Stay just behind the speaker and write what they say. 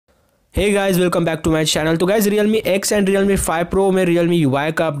Hey guys, welcome back to my channel. तो guys, Realme X and Realme 5 Pro में Realme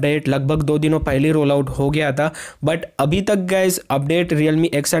UI का update लगभग 2 दिनों पहले रोल आउट हो गया था। बट अभी तक guys update Realme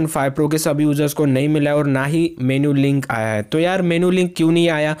X and 5 Pro के सभी यूजर्स को नहीं मिला है और ना ही मेन्यू लिंक आया है। तो यार मेन्यू लिंक क्यों नहीं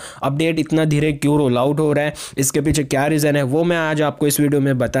आया, अपडेट इतना धीरे क्यों रोल आउट हो रहा है, इसके पीछे क्या रीज़न है, वो मैं आज आपको इस वीडियो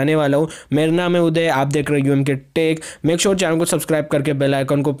में बताने वाला हूँ। मेरा नाम है उदय, आप देख रहे हो यूएम के टेक। मेक श्योर चैनल को सब्सक्राइब करके बेल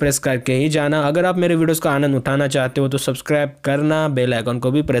आइकन को प्रेस करके ही जाना। अगर आप मेरे वीडियोज़ का आनंद उठाना चाहते हो तो सब्सक्राइब करना, बेल आइकन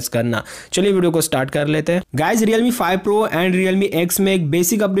को भी प्रेस करना। चलिए वीडियो को स्टार्ट कर लेते हैं। Guys, Realme 5 Pro and Realme X में एक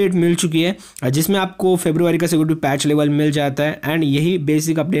बेसिक अपडेट मिल चुकी है जिसमें आपको फरवरी का सिक्योरिटी पैच लेवल मिल जाता है। एंड यही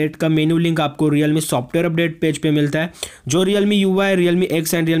बेसिक अपडेट का मेन्यू लिंक आपको Realme सॉफ्टवेयर अपडेट पेज पे मिलता है। जो Realme UI, Realme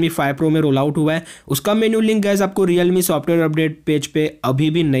X and Realme 5 Pro में रोल आउट हुआ है उसका मेन्यू लिंक गाइस आपको Realme सॉफ्टवेयर अपडेट पेज पे अभी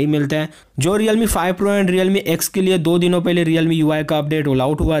भी नहीं मिलता है। जो Realme 5 Pro and Realme X के लिए 2 दिनों पहले Realme UI का अपडेट रोल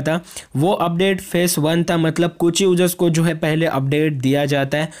आउट हुआ था, वो अपडेट फेस 1 था। मतलब कुछ यूजर्स को जो है पहले अपडेट दिया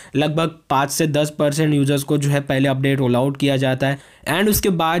जाता है, लगभग 5 से 10% यूजर्स को जो है पहले अपडेट रोल आउट किया जाता है एंड उसके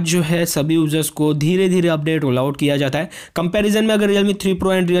बाद जो है सभी यूजर्स को धीरे धीरे अपडेट रोल आउट किया जाता है। कंपैरिजन में अगर Realme 3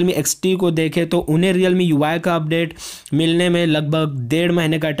 Pro and Realme XT को देखें तो उन्हें Realme UI का अपडेट मिलने में लगभग 1.5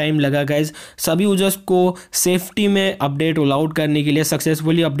 महीने का टाइम लगा। गाइस, सभी यूजर्स को सेफ्टी में अपडेट रोल आउट करने के लिए,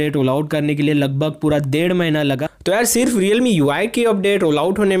 सक्सेसफुली अपडेट रोल आउट करने के लिए लगभग पूरा 1.5 महीना लगा। तो यार सिर्फ Realme UI की अपडेट रोल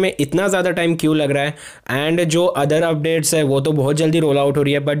आउट होने में इतना ज़्यादा टाइम क्यों लग रहा है? एंड जो अदर अपडेट्स है वो तो बहुत जल्दी रोल आउट हो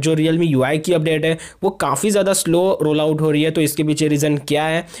रही है, बट जो Realme UI की अपडेट है वो काफ़ी ज़्यादा स्लो रोल आउट हो रही है। तो इसके पीछे रीज़न क्या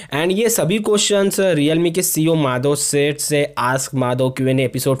है? एंड ये सभी क्वेश्चंस Realme के CEO माधव सेठ से आस्क माधव Q&A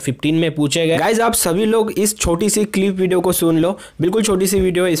एपिसोड 15 में पूछे गए। गाइज, आप सभी लोग इस छोटी सी क्लिप वीडियो को सुन लो, बिल्कुल छोटी सी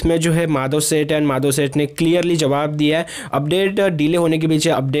वीडियो। इसमें जो है माधव सेठ ने क्लियरली जवाब दिया है अपडेट डिले होने के पीछे,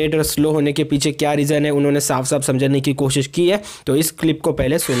 अपडेट स्लो होने के पीछे क्या रीज़न है, उन्होंने साफ साफ समझने की कोशिश की है। तो इस क्लिप को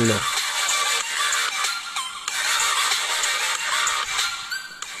पहले सुन लो।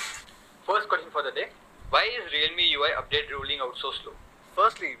 First question for the day. Why is Realme UI update rolling out so slow?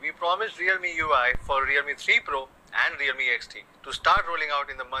 Firstly, we promised Realme UI for Realme 3 Pro and Realme XT to start rolling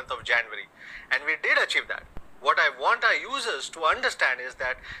out in the month of January, and we did achieve that. What I want our users to understand is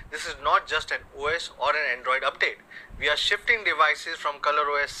that this is not just an OS or an Android update. We are shifting devices from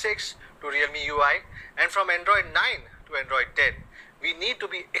ColorOS 6 to Realme UI and from Android 9 to Android 10. We need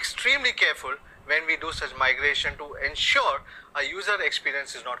to be extremely careful when we do such migration to ensure our user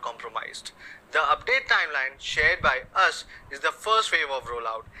experience is not compromised. The update timeline shared by us is the first wave of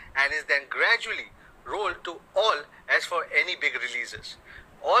rollout and is then gradually rolled to all as for any big releases.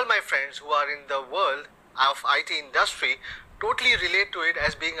 All my friends who are in the world of IT industry totally relate to it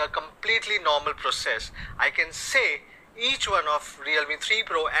as being a completely normal process. I can say each one of Realme 3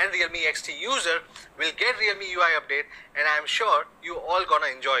 Pro and Realme XT user will get Realme UI update, and I am sure you all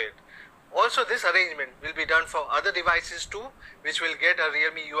gonna enjoy it. Also, this arrangement will be done for other devices too, which will get a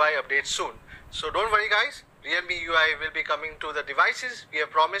Realme UI update soon. So don't worry guys, Realme UI will be coming to the devices we have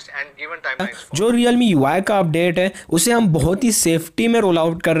promised and given timelines for. जो Realme UI का update है उसे हम बहुत ही safety में roll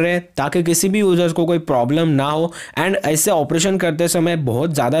out कर रहे हैं ताकि किसी भी यूजर्स को कोई प्रॉब्लम ना हो। एंड ऐसे ऑपरेशन करते समय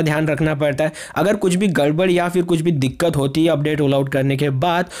बहुत ज़्यादा ध्यान रखना पड़ता है। अगर कुछ भी गड़बड़ या फिर कुछ भी दिक्कत होती है अपडेट रोल आउट करने के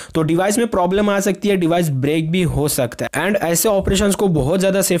बाद तो डिवाइस में प्रॉब्लम आ सकती है, डिवाइस ब्रेक भी हो सकता है। एंड ऐसे ऑपरेशंस को बहुत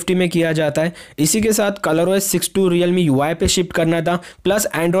ज़्यादा सेफ्टी में किया जाता है। इसी के साथ ColorOS 6 टू Realme UI पे शिफ्ट करना था, प्लस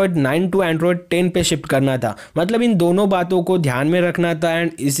Android 9 टू Android 10 पे शिफ्ट करना था। मतलब इन दोनों बातों को ध्यान में रखना था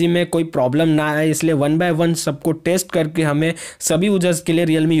एंड इसी में कोई प्रॉब्लम ना आए, इसलिए 1 बाय 1 सबको टेस्ट करके हमें सभी यूजर्स के लिए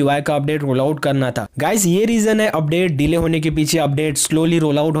Realme UI का अपडेट रोल आउट करना था। गाइस, ये रीजन है अपडेट डिले होने के पीछे, अपडेट स्लोली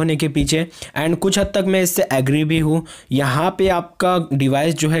रोल आउट होने के पीछे। एंड कुछ हद तक मैं इससे एग्री भी हूँ। यहाँ पे आपका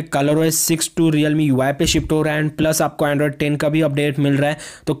डिवाइस जो है ColorOS 6 टू Realme UI पे शिफ्ट हो रहा है एंड प्लस आपको Android 10 का भी अपडेट मिल रहा है,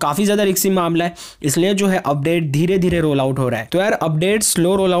 तो काफ़ी ज़्यादा रिस्की मामला है। इसलिए जो है अपडेट धीरे धीरे रोल आउट हो रहा है। तो यार अपडेट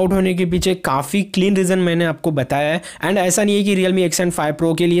स्लो रोल आउट होने के पीछे काफ़ी क्लीन रीज़न मैंने आपको बताया है। एंड ऐसा नहीं है कि Realme X एंड 5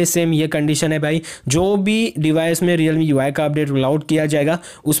 Pro के लिए सेम ये कंडीशन है भाई। जो भी डिवाइस में Realme UI का अपडेट रोल आउट किया जाएगा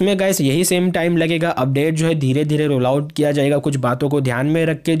उसमें गाइस यही सेम टाइम लगेगा। अपडेट जो है धीरे धीरे रोल आउट किया जाएगा, कुछ बातों को ध्यान में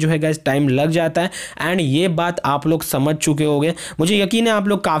रख के जो है गाइस टाइम लग जाता है। एंड ये बात आप लोग समझ चुके होंगे, मुझे यकीन है आप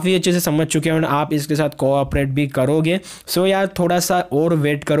लोग काफ़ी अच्छे से समझ चुके हैं और आप इसके साथ कोऑपरेट भी करोगे। सो यार थोड़ा सा और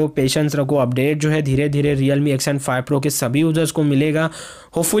वेट करो, पेशेंस रखो। अपडेट जो है धीरे धीरे Realme X एंड 5 Pro के सभी यूजर्स को मिलेगा।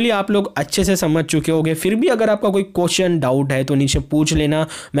 होपफुली आप लोग अच्छे से समझ चुके होंगे। फिर भी अगर आपका कोई क्वेश्चन डाउट है तो नीचे पूछ लेना,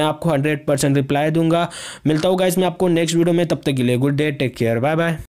 मैं आपको 100% रिप्लाई दूंगा। मिलता हूँ गाइस मैं आपको नेक्स्ट वीडियो में, तब तक के लिए good day, take care, bye bye.